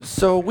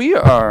So we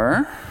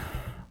are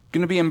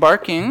going to be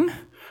embarking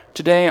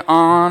today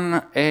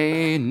on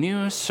a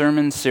new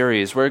sermon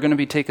series. We're going to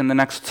be taking the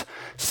next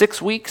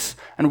 6 weeks,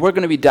 and we're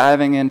going to be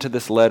diving into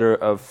this letter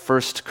of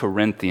 1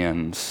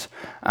 Corinthians.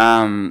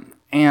 This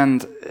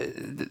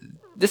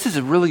is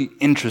a really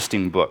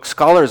interesting book.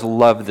 Scholars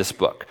love this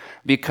book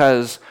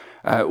because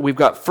we've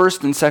got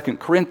 1st and 2nd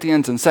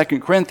Corinthians, and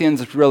 2nd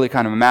Corinthians is really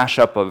kind of a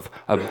mashup of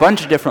a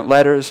bunch of different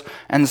letters,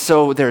 and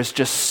so there's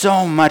just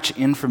so much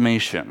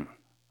information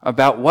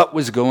about what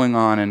was going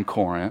on in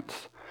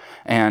Corinth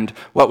and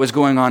what was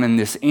going on in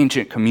this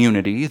ancient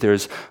community.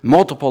 There's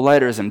multiple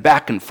letters and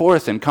back and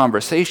forth and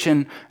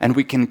conversation, and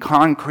we can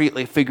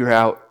concretely figure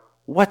out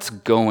what's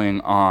going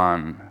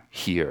on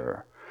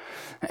here.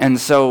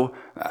 And so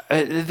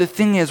the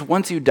thing is,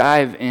 once you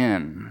dive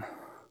in,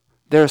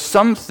 there are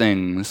some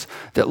things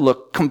that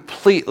look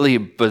completely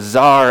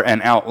bizarre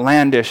and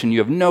outlandish, and you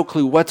have no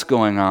clue what's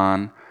going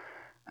on.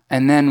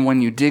 And then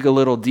when you dig a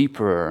little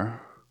deeper,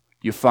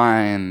 you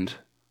find,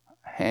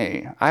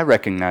 hey, I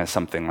recognize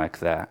something like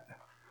that.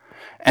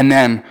 And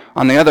then,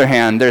 on the other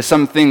hand, there's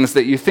some things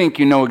that you think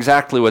you know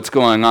exactly what's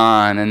going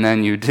on, and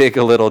then you dig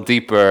a little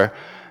deeper,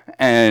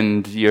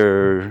 and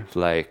you're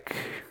like,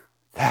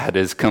 that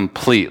is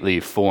completely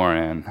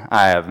foreign.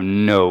 I have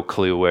no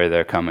clue where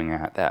they're coming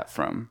at that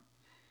from.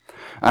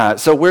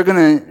 So we're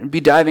going to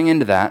be diving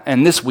into that,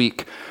 and this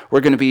week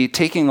we're going to be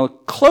taking a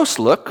close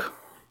look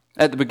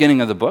at the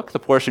beginning of the book, the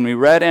portion we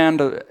read,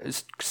 and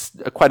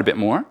quite a bit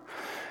more.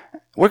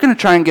 We're going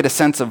to try and get a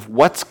sense of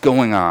what's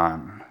going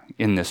on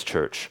in this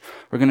church.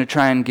 We're going to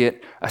try and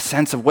get a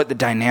sense of what the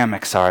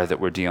dynamics are that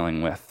we're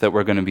dealing with, that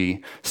we're going to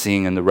be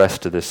seeing in the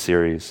rest of this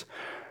series.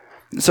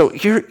 So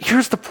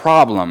here's the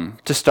problem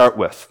to start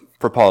with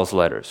for Paul's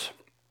letters.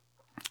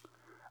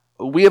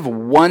 We have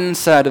one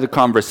side of the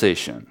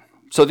conversation.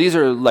 So these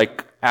are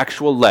like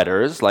actual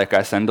letters, like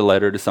I send a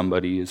letter to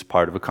somebody as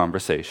part of a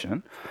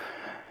conversation.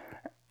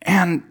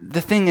 And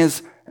the thing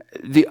is,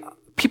 the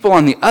people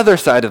on the other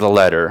side of the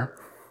letter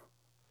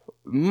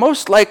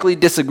most likely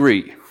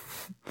disagree.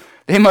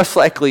 They most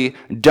likely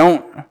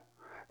don't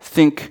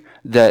think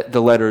that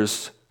the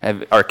letters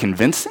are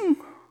convincing.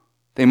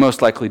 They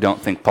most likely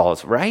don't think Paul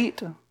is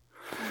right.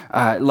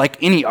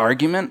 Like any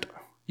argument,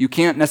 you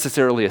can't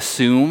necessarily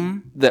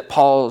assume that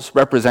Paul's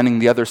representing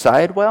the other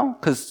side well,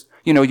 because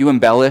you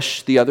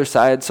embellish the other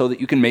side so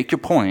that you can make your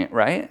point,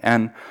 right?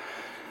 And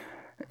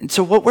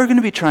so what we're going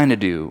to be trying to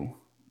do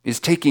is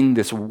taking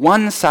this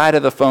one side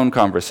of the phone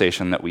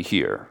conversation that we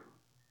hear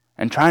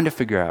and trying to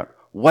figure out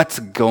what's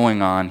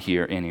going on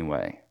here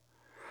anyway,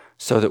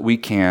 so that we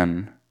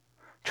can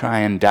try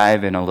and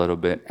dive in a little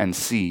bit and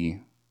see,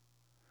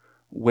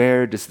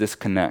 where does this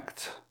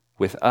connect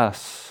with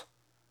us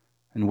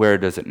and where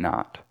does it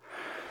not?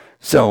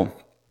 So,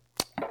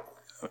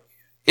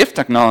 if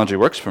technology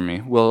works for me,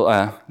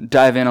 we'll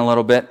dive in a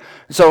little bit.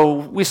 So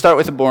we start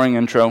with a boring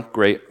intro.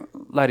 Great.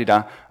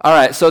 La-di-da. All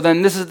right, so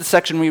then this is the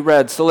section we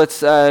read. So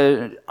let's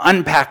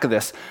unpack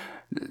this.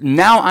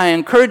 Now I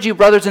encourage you,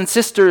 brothers and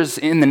sisters,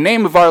 in the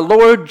name of our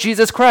Lord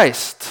Jesus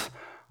Christ,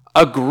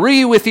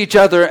 agree with each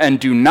other and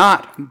do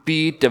not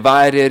be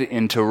divided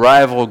into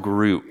rival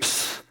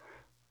groups.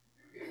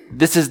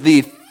 This is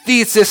the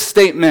thesis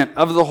statement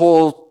of the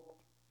whole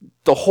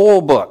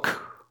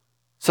book.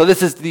 So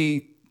this is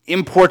the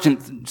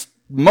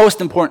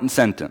most important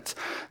sentence.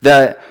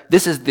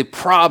 This is the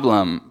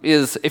problem,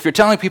 is if you're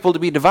telling people to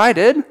be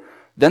divided,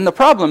 then the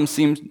problem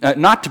seems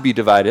not to be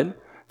divided,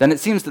 then it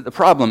seems that the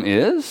problem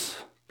is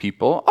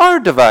people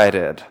are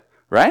divided,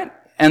 right?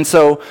 And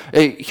so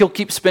he'll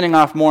keep spinning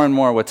off more and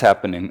more what's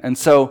happening. And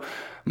so,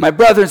 my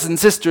brothers and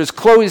sisters,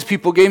 Chloe's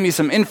people gave me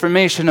some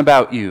information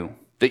about you,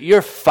 that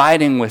you're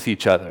fighting with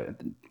each other.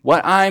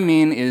 What I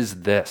mean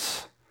is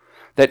this,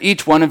 that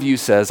each one of you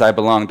says, I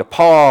belong to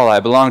Paul, I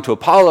belong to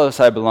Apollos,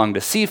 I belong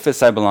to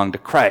Cephas, I belong to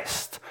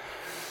Christ.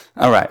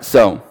 All right,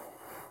 so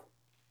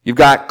you've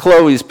got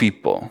Chloe's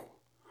people,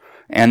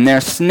 and they're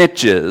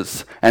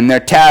snitches, and they're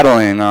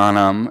tattling on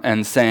them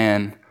and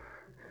saying,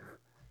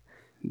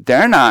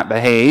 they're not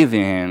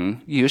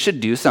behaving, you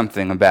should do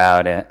something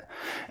about it.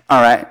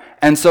 All right,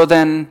 and so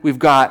then we've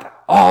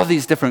got all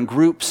these different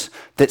groups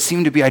that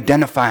seem to be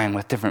identifying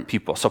with different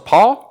people. So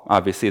Paul,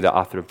 obviously the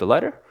author of the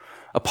letter.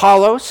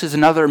 Apollos is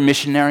another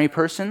missionary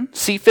person.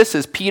 Cephas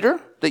is Peter,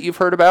 that you've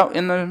heard about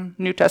in the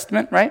New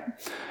Testament, right?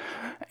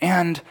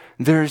 And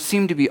there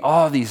seem to be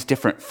all these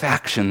different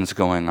factions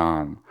going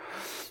on.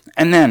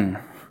 And then,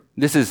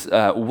 this is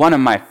one of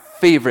my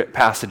favorite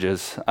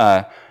passages.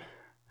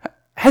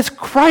 Has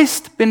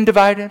Christ been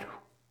divided?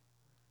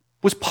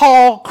 Was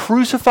Paul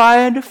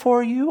crucified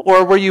for you?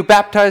 Or were you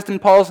baptized in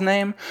Paul's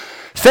name?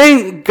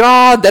 Thank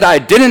God that I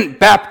didn't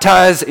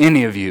baptize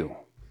any of you,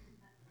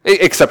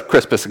 except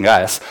Crispus and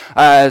Gaius,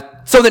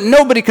 so that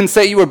nobody can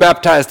say you were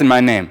baptized in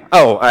my name.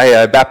 Oh,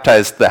 I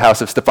baptized the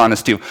house of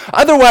Stephanus too.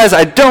 Otherwise,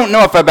 I don't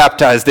know if I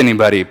baptized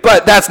anybody,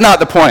 but that's not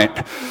the point.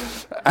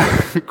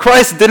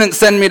 Christ didn't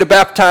send me to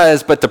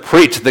baptize, but to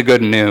preach the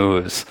good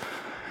news.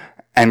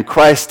 And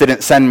Christ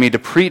didn't send me to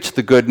preach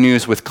the good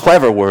news with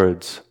clever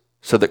words,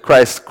 so that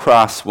Christ's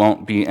cross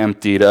won't be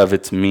emptied of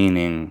its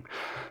meaning.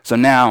 So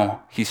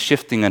now he's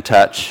shifting a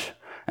touch,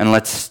 and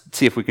let's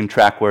see if we can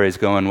track where he's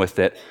going with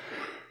it.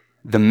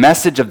 The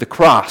message of the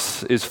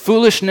cross is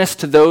foolishness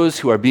to those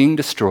who are being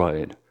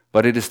destroyed,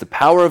 but it is the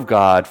power of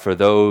God for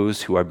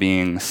those who are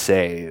being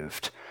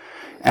saved.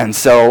 And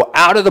so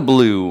out of the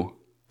blue,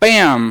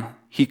 bam,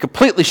 he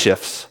completely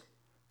shifts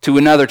to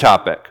another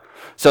topic.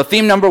 So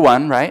theme number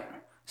 1, right?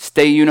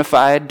 Stay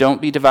unified,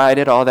 don't be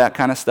divided, all that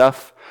kind of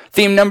stuff.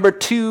 Theme number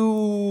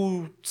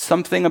 2,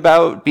 something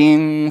about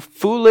being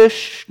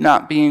foolish,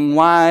 not being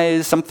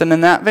wise, something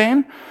in that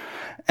vein.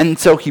 And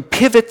so he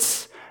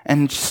pivots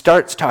and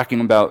starts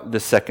talking about the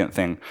second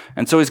thing.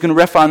 And so he's going to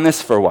riff on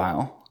this for a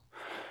while.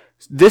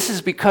 This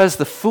is because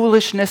the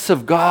foolishness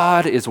of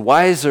God is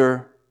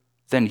wiser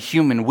than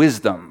human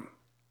wisdom.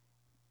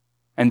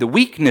 And the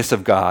weakness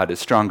of God is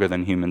stronger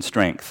than human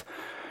strength.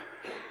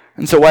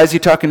 And so why is he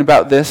talking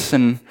about this?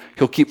 And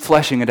he'll keep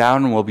fleshing it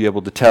out and we'll be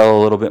able to tell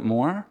a little bit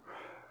more.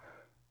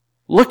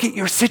 Look at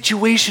your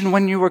situation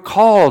when you were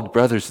called,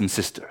 brothers and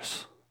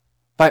sisters.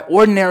 By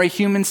ordinary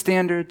human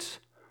standards,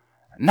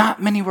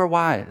 not many were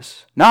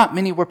wise, not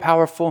many were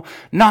powerful,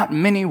 not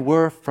many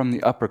were from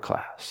the upper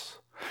class.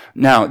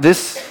 Now,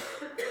 this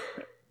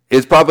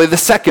is probably the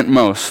second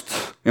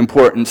most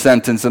important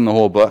sentence in the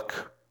whole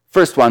book.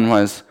 First one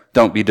was,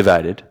 don't be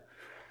divided.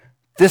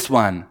 This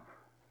one,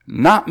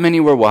 not many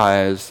were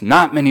wise,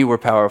 not many were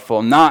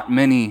powerful, not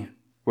many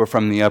were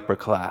from the upper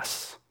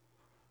class.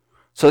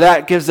 So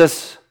that gives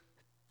us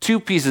 2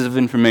 pieces of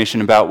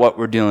information about what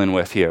we're dealing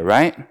with here,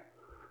 right?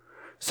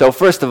 So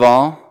first of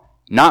all,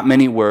 not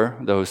many were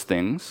those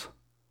things,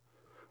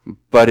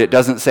 but it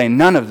doesn't say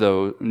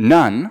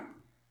none.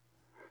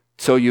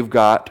 So you've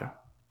got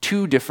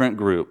 2 different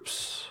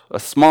groups. A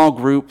small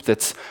group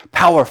that's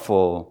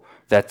powerful,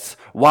 that's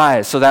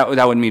wise. So that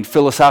would mean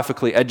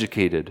philosophically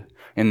educated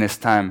in this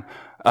time.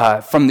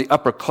 From the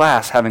upper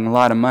class, having a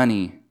lot of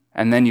money.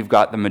 And then you've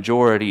got the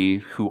majority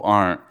who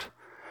aren't.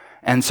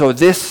 And so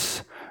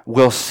this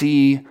we'll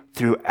see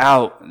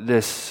throughout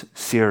this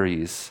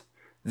series.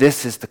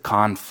 This is the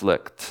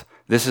conflict.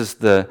 This is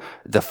the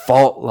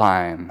fault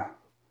line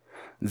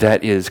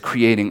that is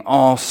creating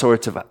all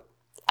sorts of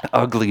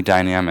ugly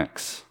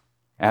dynamics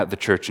at the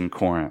church in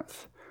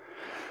Corinth.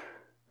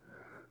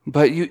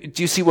 But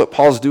do you see what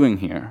Paul's doing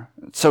here?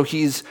 So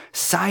he's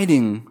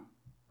siding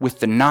with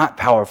the not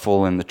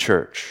powerful in the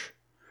church,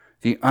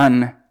 the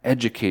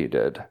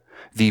uneducated,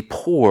 the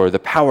poor, the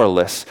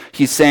powerless.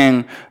 He's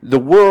saying the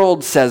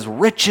world says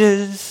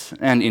riches,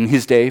 and in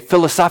his day,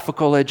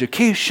 philosophical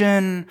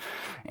education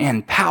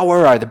and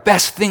power are the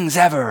best things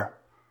ever.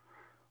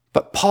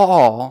 But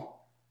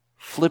Paul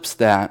flips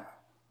that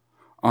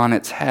on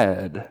its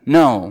head.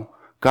 No,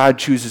 God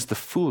chooses the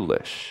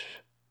foolish.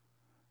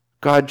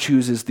 God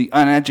chooses the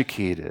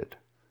uneducated.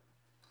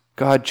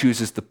 God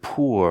chooses the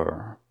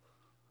poor.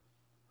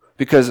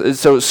 Because,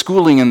 so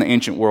schooling in the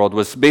ancient world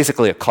was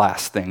basically a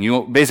class thing.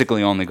 You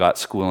basically only got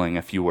schooling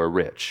if you were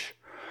rich.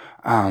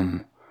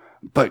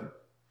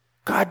 But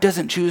God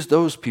doesn't choose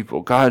those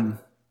people. God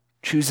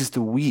chooses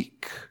the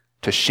weak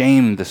to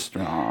shame the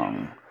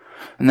strong.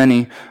 And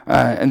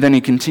then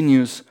he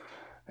continues,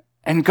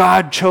 and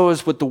God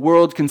chose what the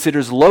world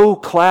considers low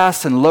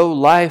class and low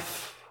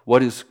life,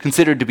 what is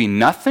considered to be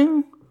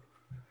nothing,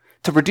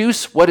 to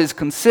reduce what is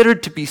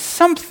considered to be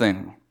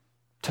something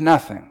to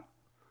nothing.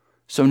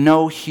 So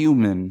no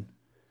human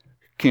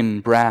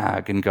can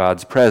brag in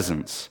God's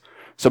presence.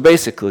 So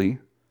basically,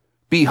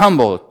 be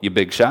humble, you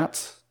big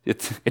shots.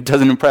 It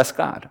doesn't impress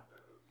God.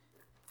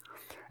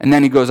 And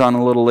then he goes on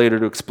a little later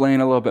to explain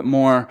a little bit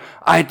more.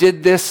 I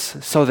did this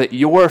so that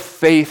your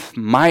faith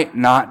might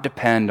not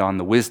depend on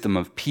the wisdom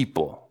of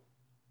people,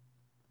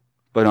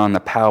 but on the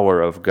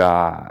power of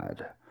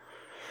God.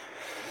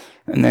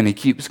 And then he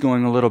keeps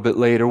going a little bit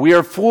later. We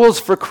are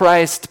fools for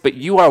Christ, but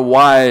you are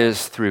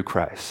wise through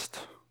Christ.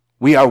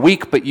 We are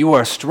weak, but you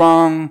are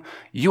strong.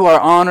 You are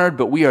honored,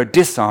 but we are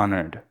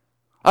dishonored.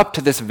 Up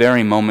to this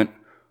very moment,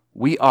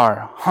 we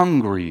are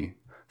hungry,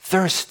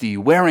 thirsty,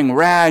 wearing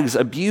rags,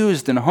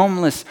 abused and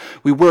homeless.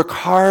 We work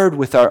hard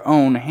with our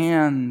own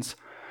hands.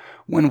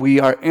 When we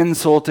are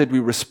insulted, we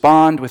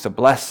respond with a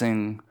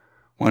blessing.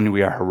 When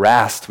we are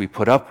harassed, we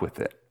put up with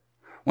it.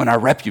 When our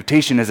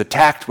reputation is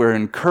attacked, we're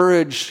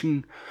encouraged.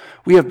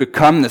 We have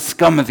become the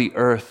scum of the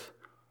earth,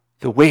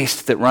 the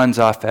waste that runs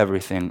off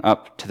everything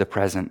up to the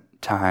present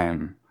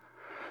time.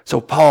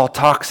 So Paul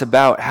talks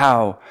about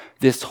how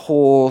this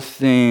whole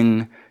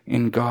thing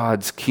in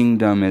God's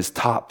kingdom is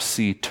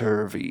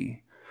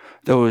topsy-turvy.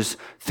 Those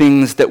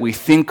things that we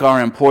think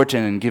are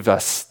important and give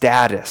us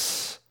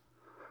status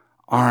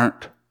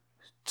aren't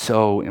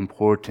so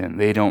important.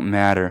 They don't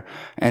matter.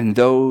 And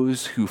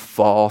those who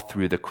fall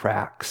through the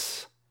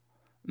cracks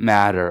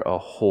matter a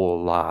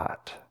whole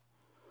lot.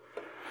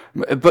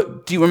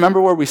 But do you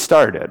remember where we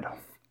started?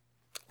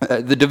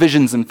 The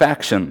divisions and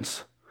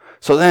factions.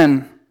 So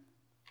then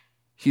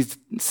he's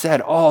said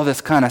all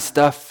this kind of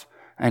stuff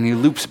and he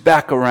loops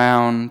back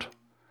around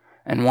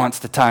and wants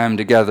to tie them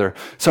together.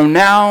 So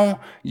now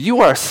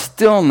you are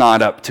still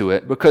not up to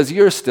it because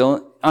you're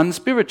still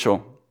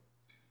unspiritual.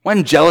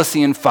 When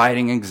jealousy and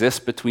fighting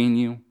exist between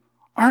you,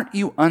 aren't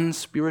you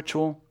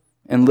unspiritual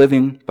and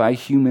living by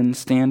human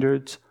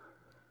standards?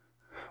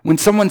 When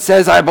someone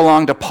says, I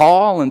belong to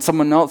Paul, and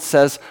someone else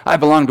says, I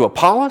belong to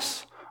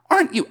Apollos,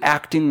 aren't you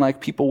acting like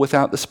people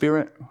without the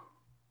Spirit?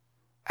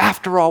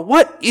 After all,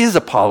 what is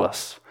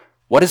Apollos?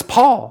 What is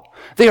Paul?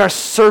 They are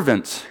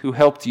servants who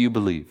helped you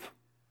believe.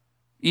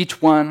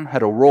 Each one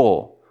had a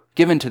role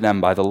given to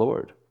them by the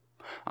Lord.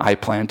 I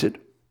planted,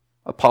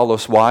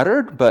 Apollos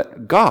watered,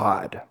 but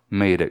God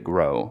made it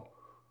grow.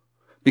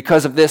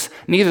 Because of this,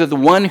 neither the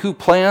one who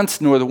plants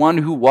nor the one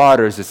who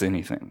waters is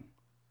anything,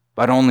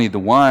 but only the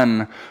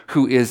only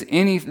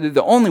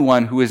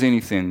one who is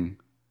anything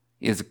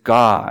is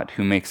God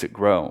who makes it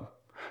grow.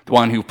 The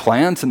one who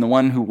plants and the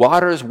one who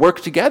waters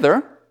work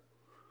together,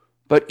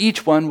 but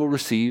each one will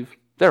receive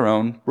their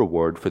own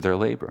reward for their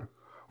labor.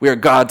 We are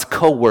God's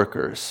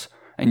co-workers,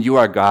 and you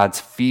are God's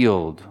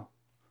field.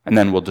 And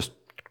then we'll just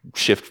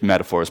shift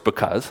metaphors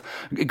because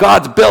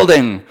God's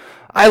building.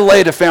 I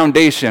laid a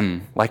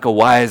foundation like a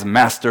wise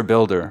master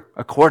builder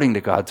according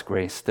to God's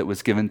grace that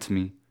was given to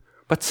me,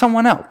 but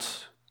someone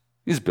else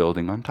is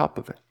building on top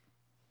of it.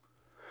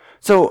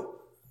 So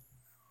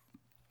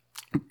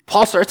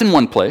Paul starts in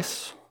one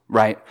place,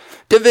 right?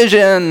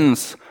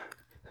 Divisions,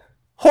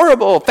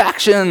 horrible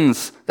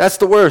factions, that's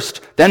the worst.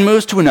 Then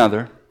moves to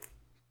another.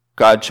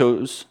 God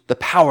chose the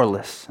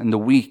powerless and the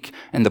weak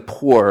and the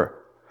poor,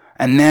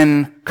 and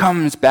then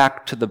comes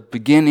back to the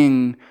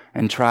beginning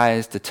and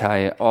tries to tie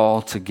it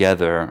all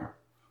together.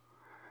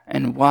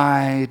 And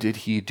why did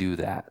he do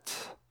that?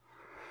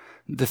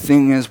 The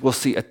thing is, we'll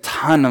see a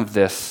ton of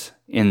this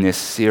in this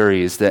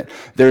series, that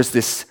there's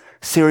this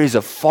series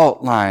of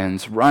fault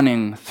lines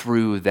running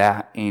through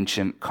that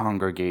ancient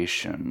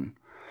congregation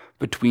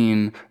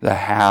between the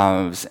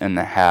haves and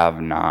the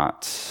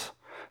have-nots,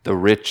 the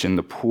rich and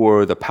the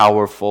poor, the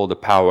powerful, the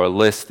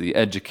powerless, the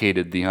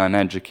educated, the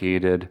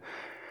uneducated.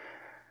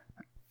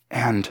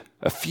 And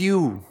a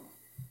few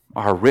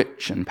are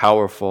rich and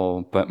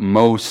powerful, but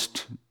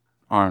most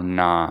are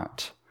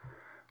not.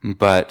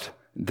 But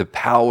the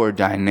power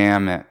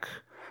dynamic,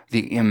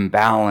 the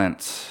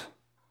imbalance,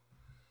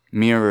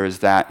 mirrors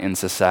that in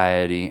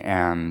society,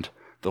 and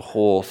the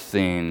whole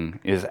thing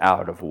is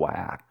out of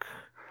whack.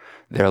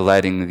 They're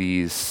letting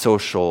these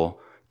social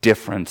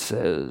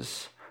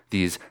differences,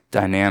 these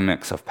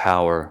dynamics of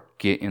power,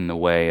 get in the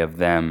way of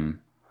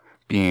them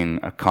being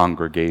a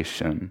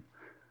congregation.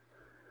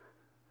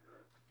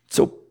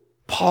 So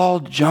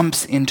Paul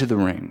jumps into the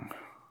ring,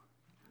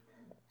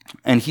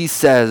 and he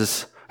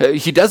says,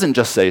 he doesn't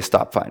just say,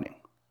 stop fighting.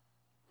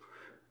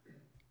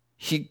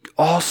 He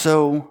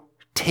also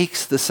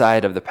takes the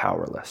side of the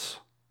powerless.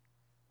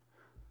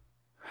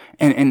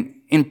 And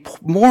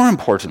more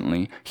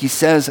importantly, he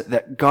says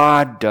that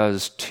God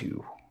does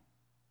too.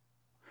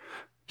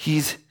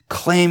 He's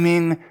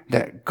claiming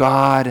that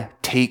God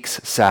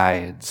takes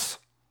sides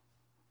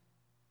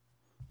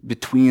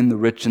between the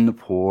rich and the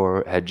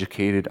poor,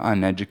 educated,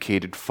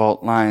 uneducated,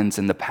 fault lines,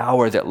 and the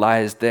power that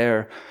lies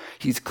there.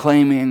 He's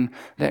claiming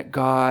that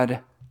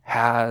God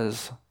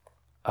has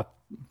a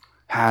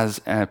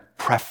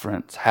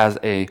preference,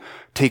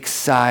 takes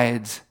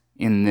sides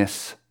in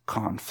this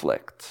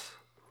conflict.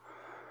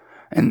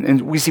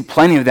 And we see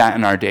plenty of that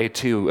in our day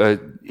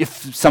too.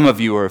 If some of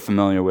you are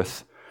familiar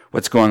with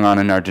what's going on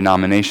in our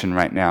denomination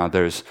right now,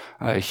 there's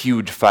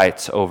huge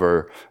fights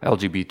over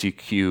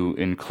LGBTQ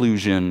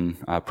inclusion,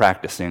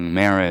 practicing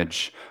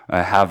marriage,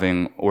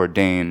 having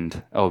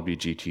ordained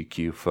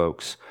LGBTQ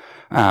folks.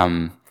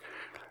 And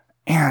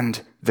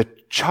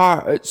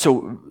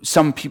so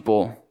some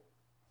people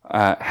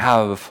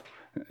have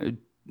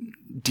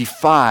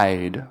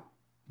defied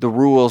the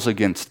rules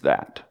against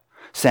that,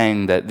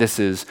 saying that this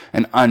is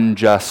an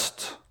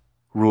unjust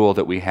rule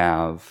that we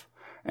have,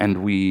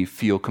 and we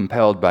feel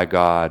compelled by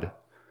God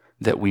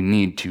that we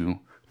need to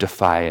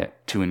defy it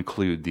to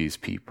include these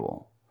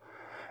people.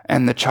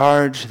 And the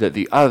charge that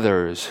the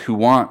others who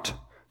want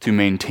to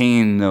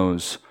maintain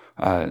those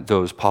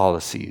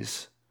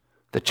policies,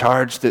 the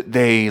charge that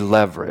they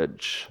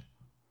leverage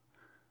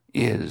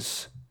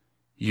is,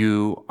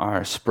 you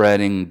are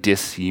spreading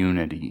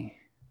disunity.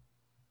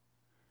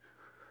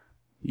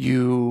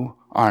 You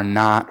are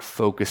not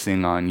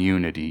focusing on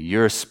unity.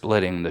 You're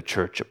splitting the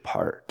church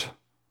apart.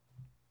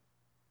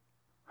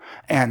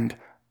 And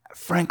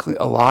frankly,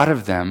 a lot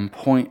of them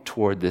point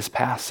toward this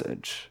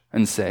passage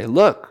and say,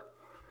 look,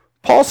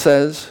 Paul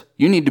says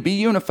you need to be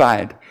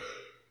unified.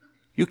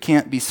 You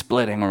can't be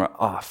splitting or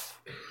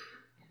off.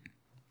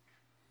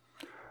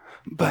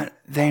 But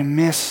they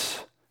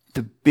miss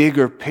the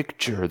bigger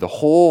picture, the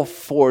whole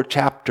 4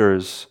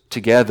 chapters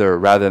together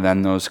rather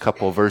than those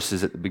couple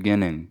verses at the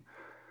beginning,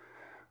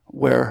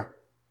 where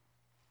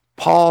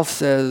Paul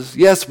says,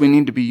 yes, we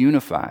need to be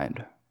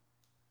unified,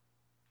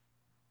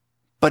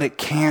 but it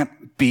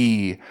can't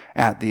be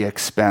at the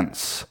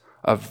expense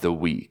of the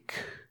weak.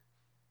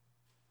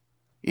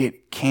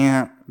 It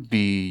can't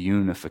be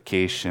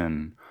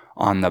unification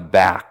on the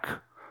back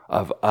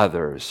of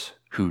others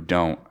who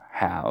don't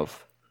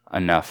have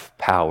enough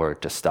power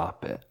to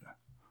stop it.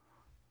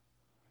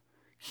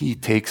 he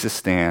takes a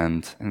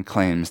stand and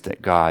claims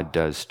that God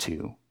does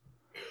too.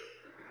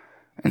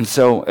 And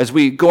so, as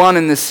we go on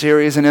in this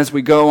series and as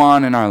we go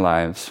on in our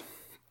lives,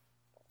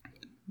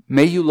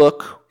 may you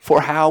look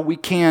for how we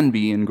can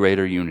be in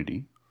greater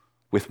unity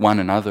with one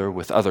another,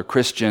 with other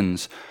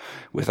Christians,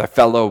 with our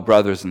fellow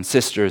brothers and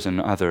sisters in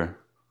other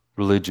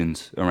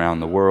religions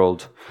around the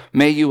world.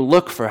 May you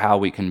look for how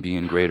we can be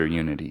in greater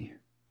unity.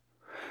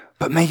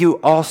 But may you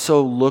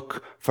also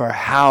look for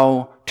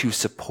how to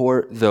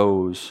support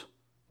those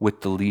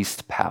with the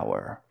least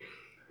power.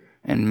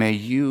 And may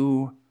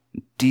you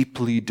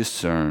deeply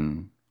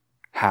discern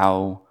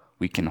how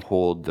we can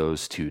hold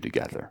those two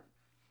together.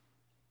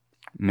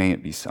 May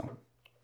it be so.